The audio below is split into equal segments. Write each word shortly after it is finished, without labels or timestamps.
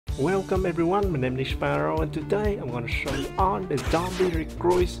Welcome everyone, my name is Sparrow and today I'm gonna show you all the zombie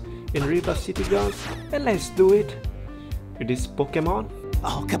recruits in River City guns, and let's do it with this Pokemon.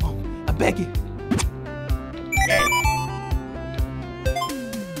 Oh, come on, I beg you.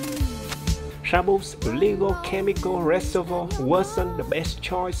 Shabu's illegal chemical reservoir wasn't the best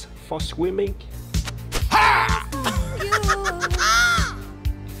choice for swimming.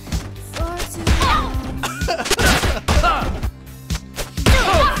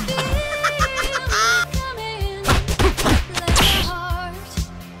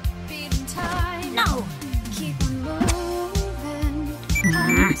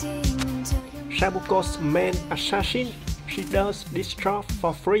 Shabu's main assassin, she does this job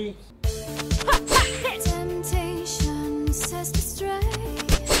for free.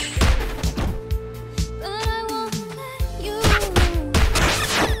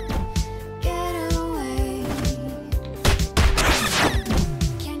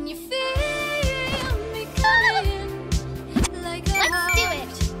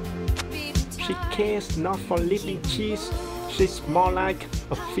 She cares not for living cheese, she's more like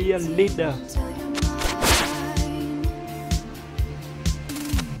a fear leader.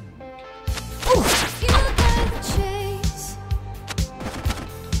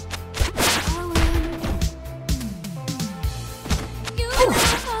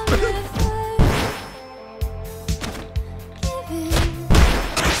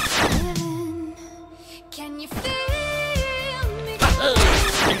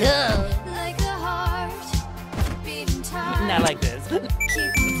 Not like this.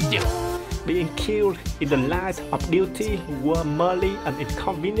 Being killed in the line of duty were merely an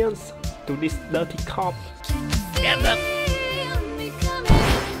inconvenience to this dirty cop.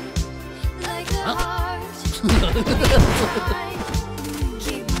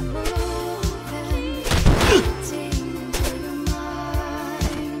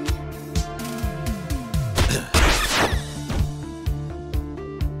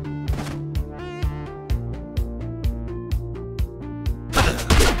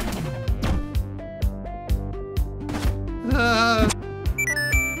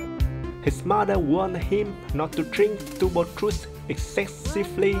 His mother warned him not to drink turbo juice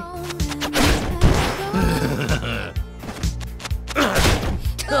excessively.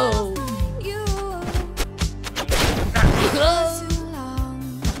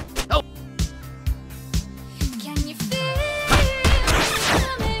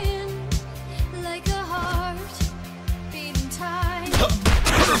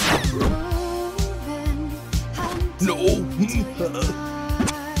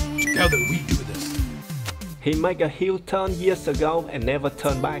 Together we do this. He made a heel turn years ago and never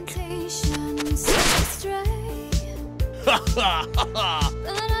turned back.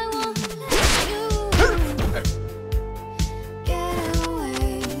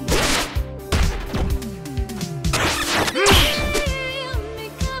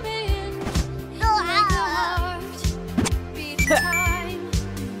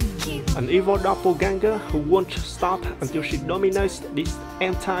 An evil doppelganger who won't stop until she dominates this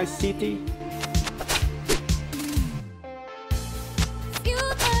entire city.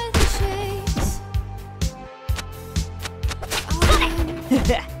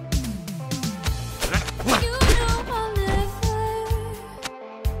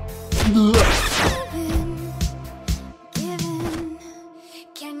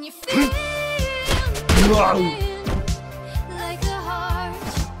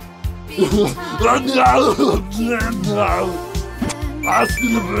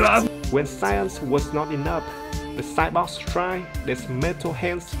 When science was not enough, the cyborgs tried their metal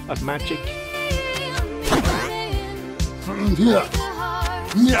hands at magic.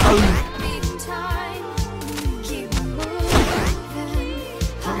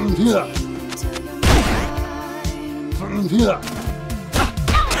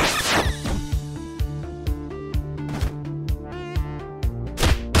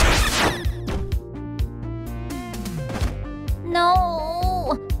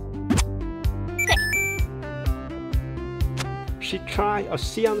 No. She tried a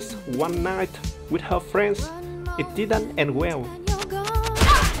seance one night with her friends. It didn't end well.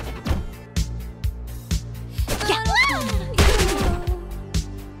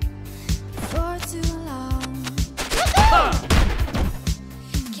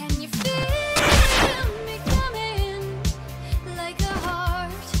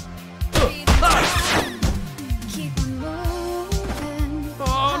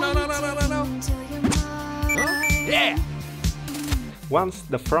 Once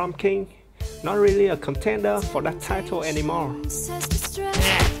the From King, not really a contender for that title anymore.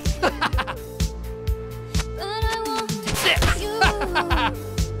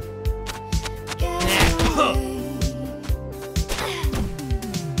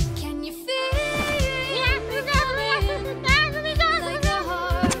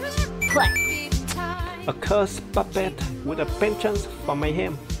 cursed puppet with a penchant for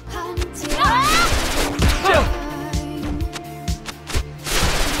mayhem.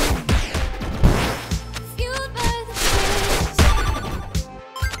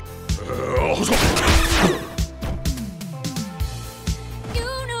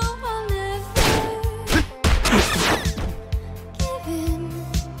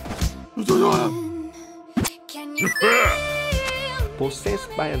 Possessed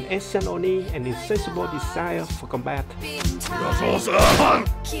by an ancient Oni and insatiable desire for combat.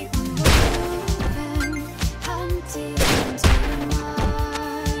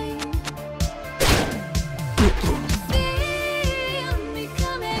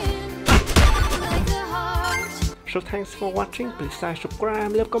 So thanks for watching, please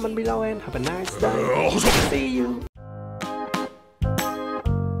subscribe, leave comment below and have a nice day. See you!